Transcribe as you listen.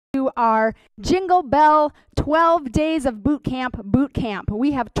our Jingle Bell 12 Days of Boot Camp.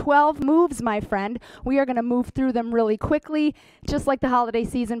 We have 12 moves, my friend. We are going to move through them really quickly. Just like the holiday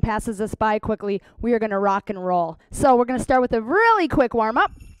season passes us by quickly, we are going to rock and roll. So we're going to start with a really quick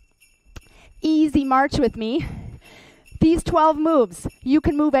warm-up. Easy march with me. These 12 moves, you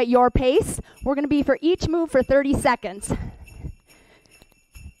can move at your pace. We're going to be for each move for 30 seconds.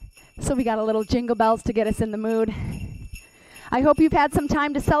 So we got a little jingle bells to get us in the mood. I hope you've had some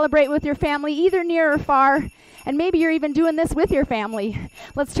time to celebrate with your family, either near or far, and maybe you're even doing this with your family.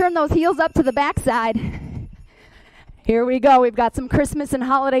 Let's turn those heels up to the backside. Here we go. We've got some Christmas and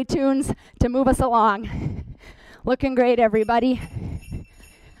holiday tunes to move us along. Looking great, everybody.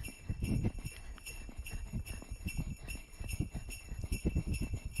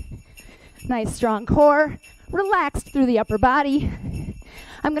 Nice strong core, relaxed through the upper body.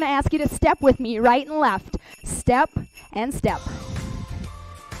 I'm going to ask you to step with me, right and left. Step and step.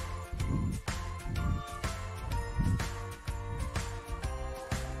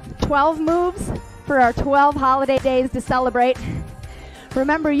 "12 moves for our 12 holiday days to celebrate.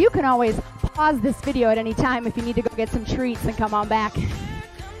 Remember, you can always pause this video at any time if you need to go get some treats and come on back.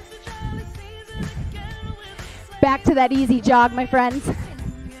 Back to that easy jog, my friends.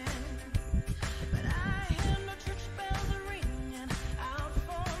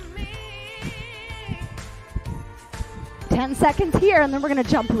 10 seconds here, and then we're going to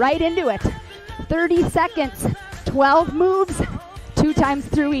jump right into it. 30 seconds, 12 moves, 2 times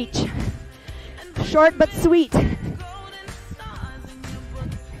through each. Short but sweet.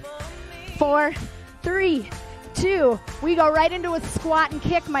 4, 3, 2. We go right into a squat and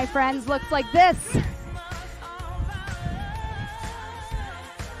kick, my friends. Looks like this.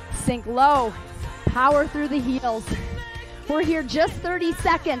 Sink low. Power through the heels. We're here just 30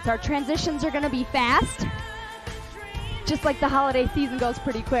 seconds. Our transitions are going to be fast. Just like the holiday season goes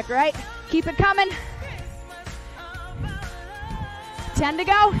pretty quick, right? Keep it coming. 10 to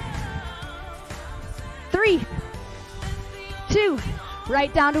go. 3, 2,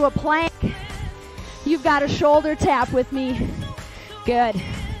 right down to a plank. You've got a shoulder tap with me. Good.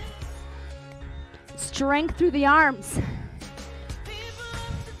 Strength through the arms.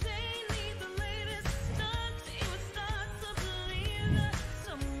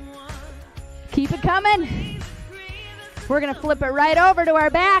 Keep it coming. We're going to flip it right over to our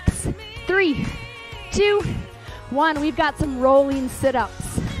backs. 3, 2, 1. We've got some rolling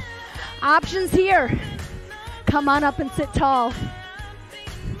sit-ups. Options here. Come on up and sit tall.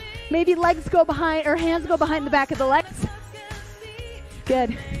 Maybe legs go behind, or hands go behind the back of the legs.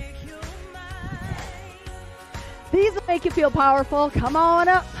 Good. These will make you feel powerful. Come on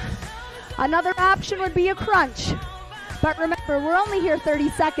up. Another option would be a crunch. But remember, we're only here 30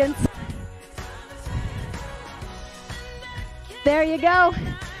 seconds. There you go.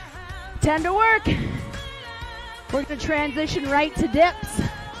 10 to work. We're going to transition right to dips.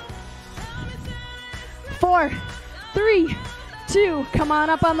 4, 3, 2. Come on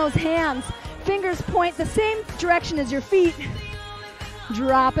up on those hands. Fingers point the same direction as your feet.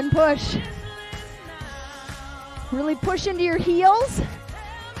 Drop and push. Really push into your heels.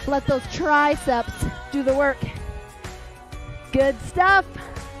 Let those triceps do the work. Good stuff.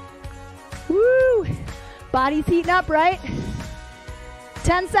 Woo! Body's heating up, right?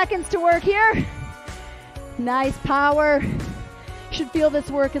 10 seconds to work here. Nice power. Should feel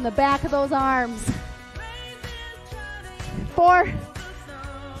this work in the back of those arms. 4,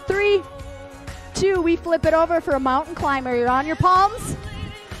 3, 2. We flip it over for a mountain climber. You're on your palms.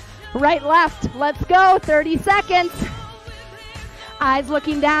 Right, left. Let's go. 30 seconds. Eyes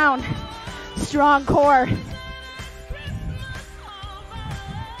looking down. Strong core.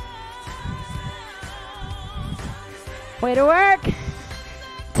 Way to work.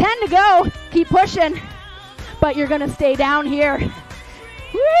 10 to go. Keep pushing. But you're going to stay down here.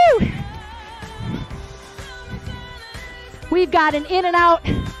 Woo! We've got an in and out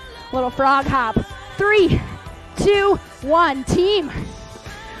little frog hop. 3, 2, 1. Team.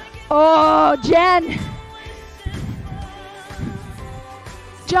 Oh, Jen.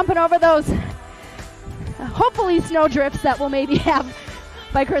 Jumping over those, hopefully, snow drifts that we'll maybe have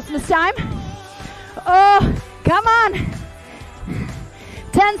by Christmas time. Oh, come on.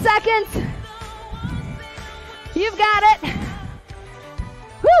 10 seconds. You've got it.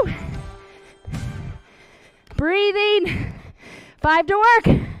 Woo. Breathing. 5 to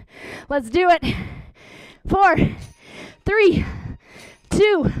work. Let's do it. 4, 3,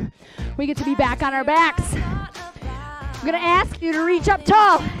 2. We get to be back on our backs. I'm going to ask you to reach up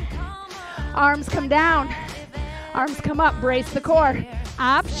tall. Arms come down. Arms come up. Brace the core.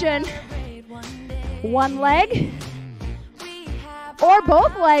 Option. One leg or or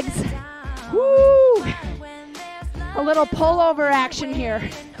both legs. Woo! A little pullover action here.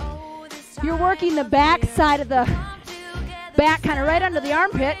 You're working the back side of the back, kind of right under the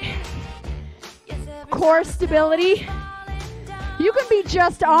armpit. Core stability. You can be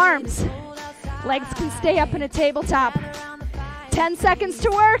just arms. Legs can stay up in a tabletop. 10 seconds to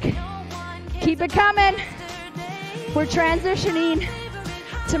work. Keep it coming. We're transitioning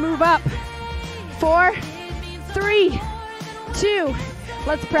to move up. 4, 3, 2.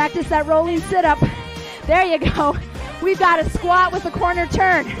 Let's practice that rolling sit-up. There you go. We've got a squat with a corner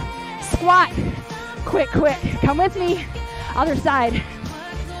turn. Squat. Quick, quick. Come with me. Other side.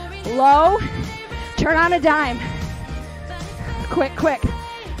 Low. Turn on a dime. Quick, quick.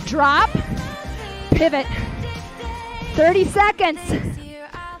 Drop. Pivot. 30 seconds.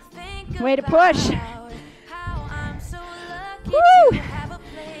 Way to push. Woo!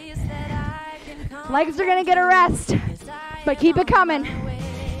 Legs are gonna get a rest, but keep it coming.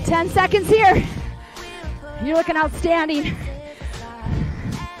 10 seconds here. You're looking outstanding.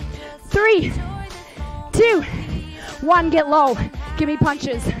 3, 2, 1, get low. Give me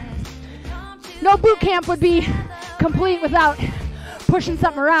punches. No boot camp would be complete without pushing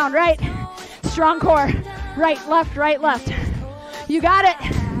something around, right? Strong core. Right, left. You got it.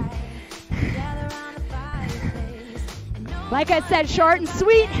 Like I said, short and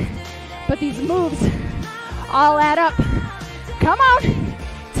sweet, but these moves all add up. Come on.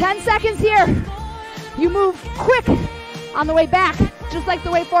 10 seconds here. You move quick on the way back, just like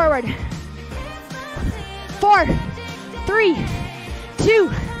the way forward. 4, 3,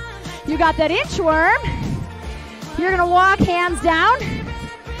 2. You got that inchworm. You're gonna walk hands down,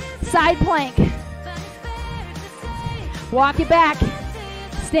 side plank. Walk it back,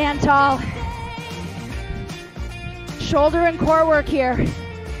 stand tall. Shoulder and core work here.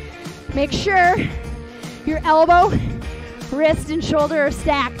 Make sure your elbow, wrist, and shoulder are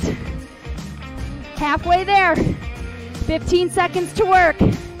stacked. Halfway there. 15 seconds to work.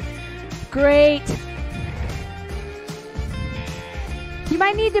 Great. You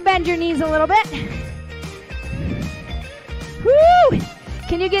might need to bend your knees a little bit. Woo!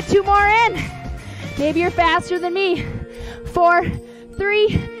 Can you get 2 more in? Maybe you're faster than me. 4,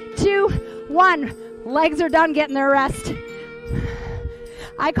 3, 2, 1. Legs are done getting their rest.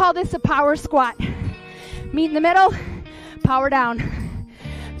 I call this a power squat. Meet in the middle, power down.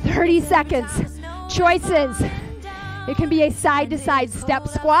 30 seconds. Choices. It can be a side-to-side step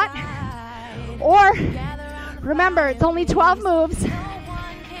squat, or remember, it's only 12 moves.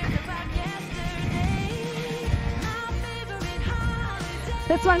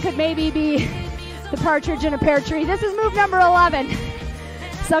 This one could maybe be the partridge in a pear tree. This is move number 11.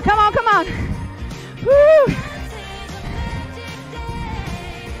 So come on, come on. Woo!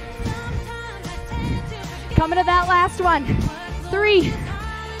 Coming to that last one. 3,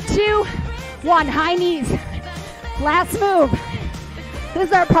 2, 1. High knees. Last move. This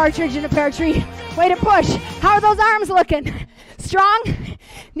is our partridge in a pear tree. Way to push. How are those arms looking? Strong?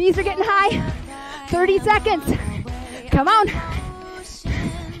 Knees are getting high. 30 seconds. Come on.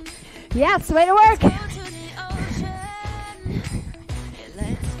 Yes, way to work.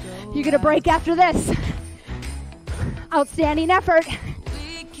 You get a break after this. Outstanding effort.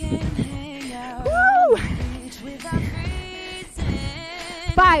 Woo!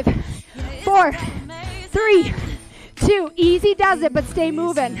 5, 4, 3, 2. Easy does it, but stay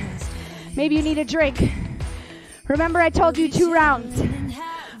moving. Maybe you need a drink. Remember, I told you 2 rounds.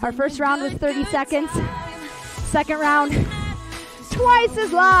 Our first round was 30 seconds. Second round, twice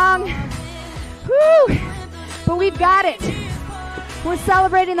as long. Woo! But we've got it. We're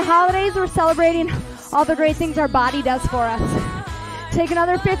celebrating the holidays. We're celebrating all the great things our body does for us. Take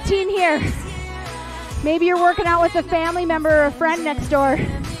another 15 here. Maybe you're working out with a family member or a friend next door. You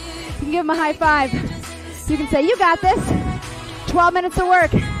can give them a high five. You can say, you got this. 12 minutes of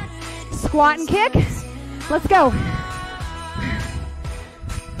work. Squat and kick. Let's go.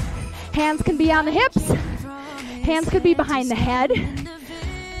 Hands can be on the hips. Hands could be behind the head.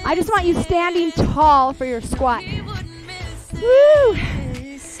 I just want you standing tall for your squat. Woo!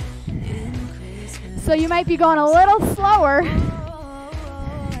 So you might be going a little slower.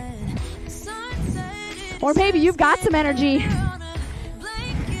 Or maybe you've got some energy.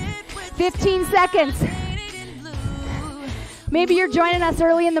 15 seconds. Maybe you're joining us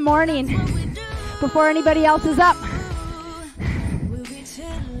early in the morning before anybody else is up.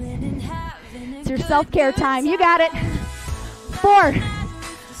 It's your self-care time. You got it. 4,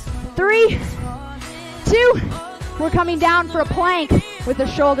 3, 2. We're coming down for a plank with a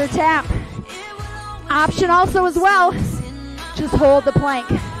shoulder tap. Option also as well, just hold the plank.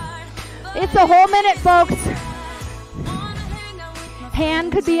 It's a whole minute, folks.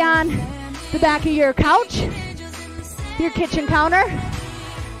 Hand could be on the back of your couch, your kitchen counter.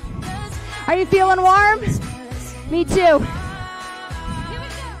 Are you feeling warm? Me too.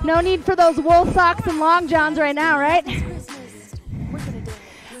 No need for those wool socks and long johns right now, right?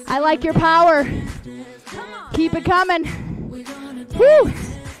 I like your power. Keep it coming. Woo!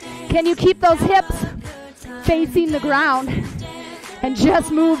 Can you keep those hips facing the ground and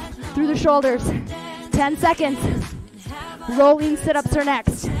just move through the shoulders? 10 seconds. Rolling sit-ups are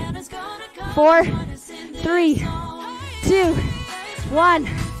next. 4, 3, 2, 1.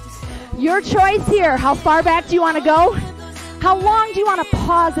 Your choice here. How far back do you want to go? How long do you want to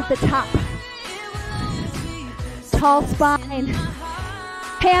pause at the top? Tall spine.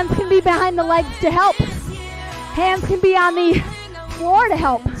 Hands can be behind the legs to help. Hands can be on the floor to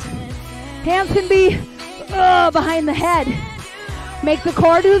help. Hands can be behind the head. Make the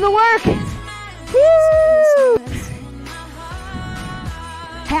core do the work. Woo!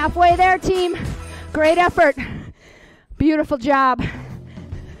 Halfway there, team. Great effort. Beautiful job.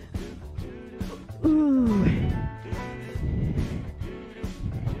 Ooh.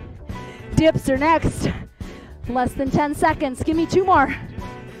 Dips are next. Less than 10 seconds. Give me 2 more.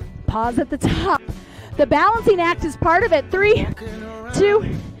 Pause at the top. The balancing act is part of it. 3, 2,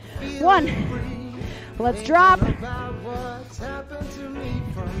 1. Let's drop.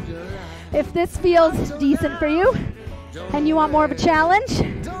 If this feels decent for you and you want more of a challenge,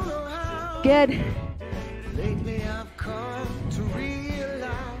 good.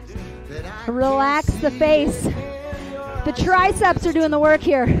 Relax the face. The triceps are doing the work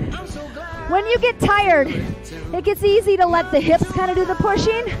here. When you get tired, it gets easy to let the hips kind of do the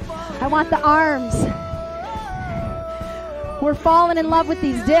pushing. I want the arms. We're falling in love with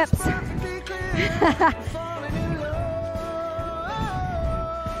these dips.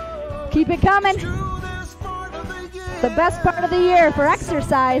 Keep it coming. The best part of the year for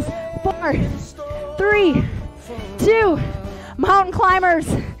exercise. 4, 3, 2, mountain climbers.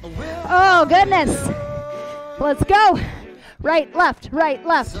 Oh, goodness. Let's go. Right, left, right,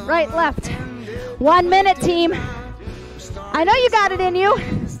 left, right, left. 1 minute, team. I know you got it in you.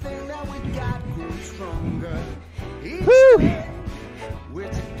 Woo.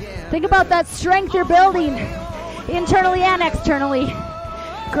 Think about that strength you're building, internally and externally.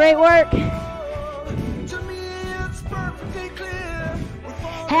 Great work.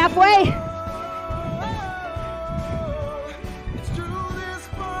 Halfway.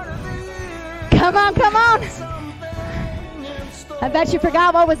 Come on, come on. I bet you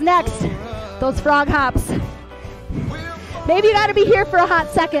forgot what was next. Those frog hops. Maybe you got to be here for a hot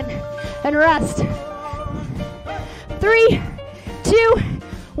second and rest. 3, 2,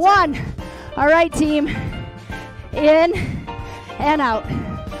 1. All right, team. In and out.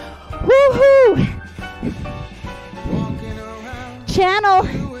 Woohoo! Channel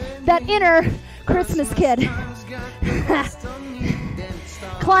that inner Christmas kid.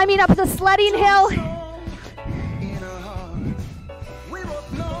 Climbing up the sledding hill.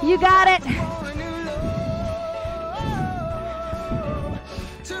 You got it.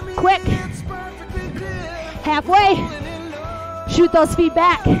 Quick. Halfway. Shoot those feet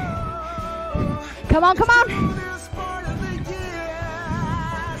back. Come on, come on.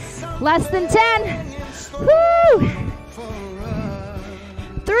 Less than 10. Woo!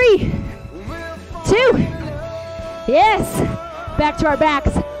 3, 2. Yes. Back to our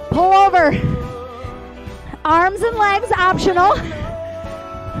backs. Pull over. Arms and legs optional.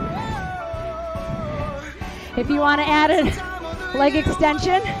 If you want to add a leg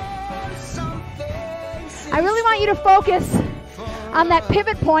extension. I really want you to focus on that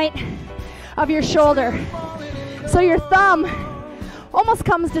pivot point of your shoulder. So your thumb almost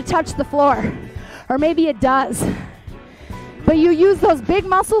comes to touch the floor, or maybe it does. But you use those big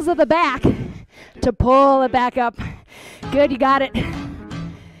muscles of the back to pull it back up. Good, you got it.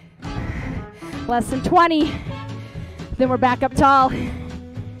 Less than 20. Then we're back up tall.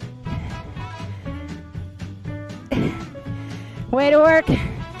 Way to work.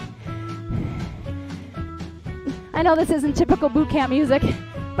 I know this isn't typical boot camp music,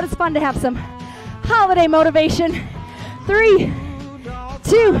 but it's fun to have some holiday motivation. 3,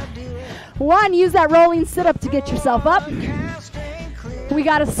 2, 1. Use that rolling sit-up to get yourself up. We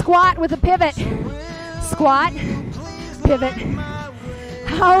got a squat with a pivot. Squat, pivot.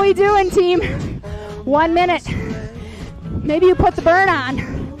 How are we doing, team? 1 minute. Maybe you put the burn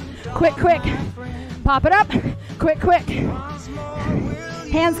on. Quick, quick. Pop it up. Quick, quick.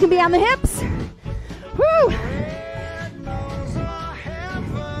 Hands can be on the hips. Woo!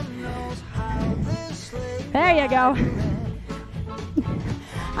 There you go.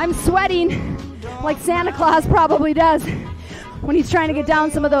 I'm sweating like Santa Claus probably does when he's trying to get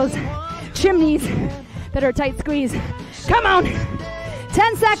down some of those chimneys that are a tight squeeze. Come on.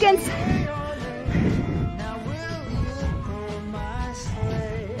 10 seconds.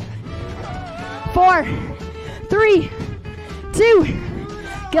 4, 3, 2,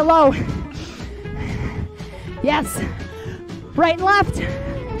 get low. Yes. Right and left.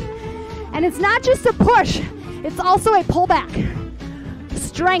 And it's not just a push, it's also a pullback.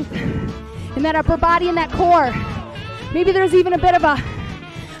 Strength in that upper body and that core. Maybe there's even a bit of a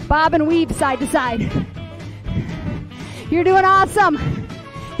bob and weave side to side. You're doing awesome.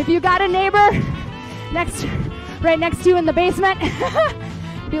 If you got a neighbor right next to you in the basement,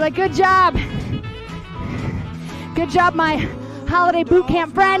 be like, good job. Good job, my holiday boot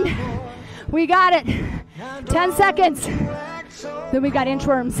camp friend. We got it. 10 seconds. Then we got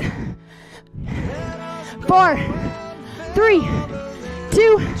inchworms. 4, 3,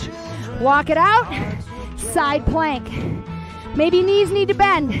 2, walk it out. Side plank. Maybe knees need to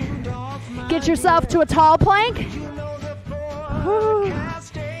bend. Get yourself to a tall plank. Whew.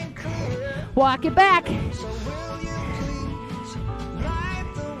 Walk it back.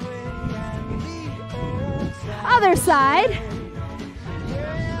 Other side.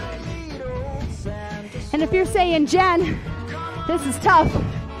 And if you're saying, Jen, this is tough.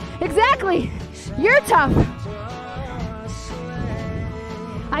 Exactly. You're tough.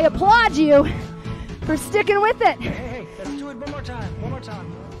 I applaud you for sticking with it. Hey, let's do it one more time. One more time.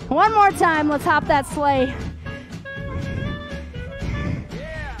 One more time. Let's hop that sleigh.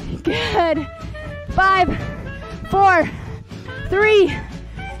 Good. 5, 4, 3,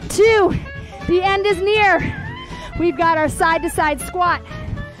 2. The end is near. We've got our side-to-side squat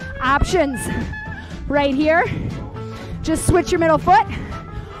options right here. Just switch your middle foot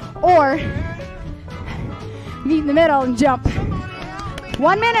or meet in the middle and jump.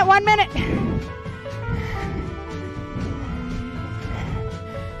 1 minute, 1 minute.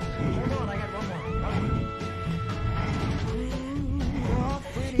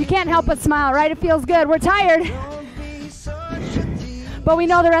 You can't help but smile, right? It feels good. We're tired, but we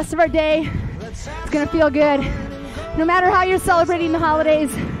know the rest of our day is going to feel good. No matter how you're celebrating the holidays,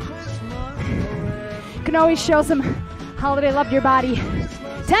 you can always show some holiday love to your body.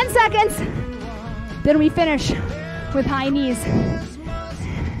 10 seconds, then we finish with high knees.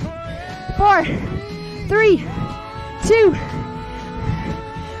 4, 3, 2,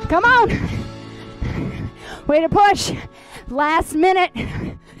 come on. Way to push. Last minute.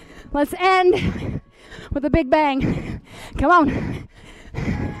 Let's end with a big bang. Come on.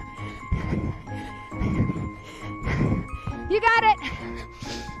 You got it.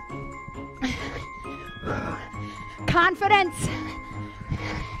 Confidence.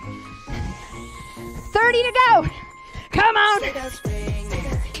 30 to go. Come on.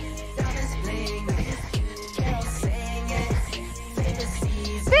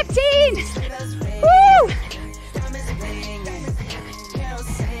 15. Woo.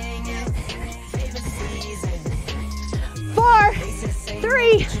 4,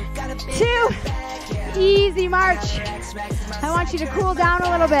 3, 2. Easy march. I want you to cool down a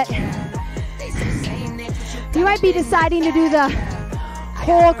little bit. You might be deciding to do the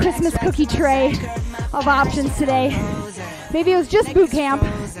whole Christmas cookie tray of options today. Maybe it was just boot camp,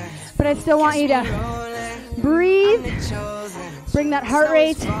 but I still want you to breathe, bring that heart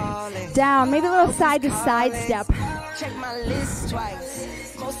rate down, maybe a little side to side step.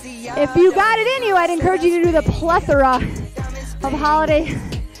 If you got it in you, I'd encourage you to do the plethora of holiday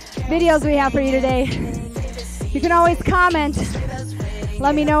videos we have for you today. You can always comment.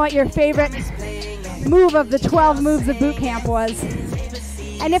 Let me know what your favorite move of the 12 moves of boot camp was.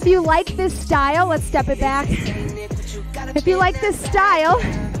 And if you like this style, let's step it back. If you like this style,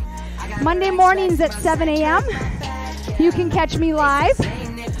 Monday mornings at 7 a.m., you can catch me live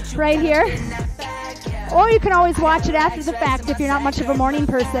right here. Or you can always watch it after the fact if you're not much of a morning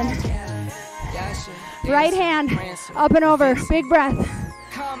person. Right hand up and over, big breath.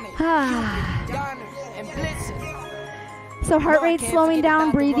 So heart rate slowing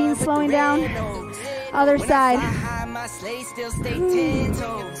down, breathing slowing down. Other side.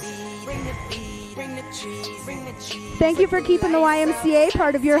 Thank you for keeping the YMCA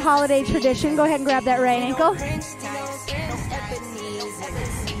part of your holiday tradition. Go ahead and grab that right ankle.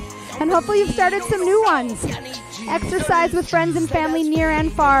 And hopefully you've started some new ones. Exercise with friends and family near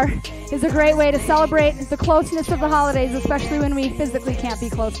and far is a great way to celebrate the closeness of the holidays, especially when we physically can't be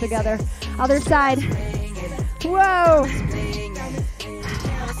close together. Other side. Whoa.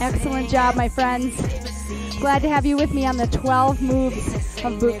 Excellent job, my friends. Glad to have you with me on the 12 moves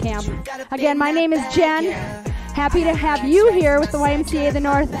of boot camp. Again, my name is Jen. Happy to have you here with the YMCA of the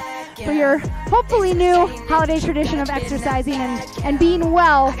North for your hopefully new holiday tradition of exercising and being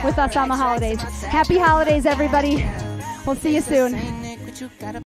well with us on the holidays. Happy holidays, everybody. We'll see you soon.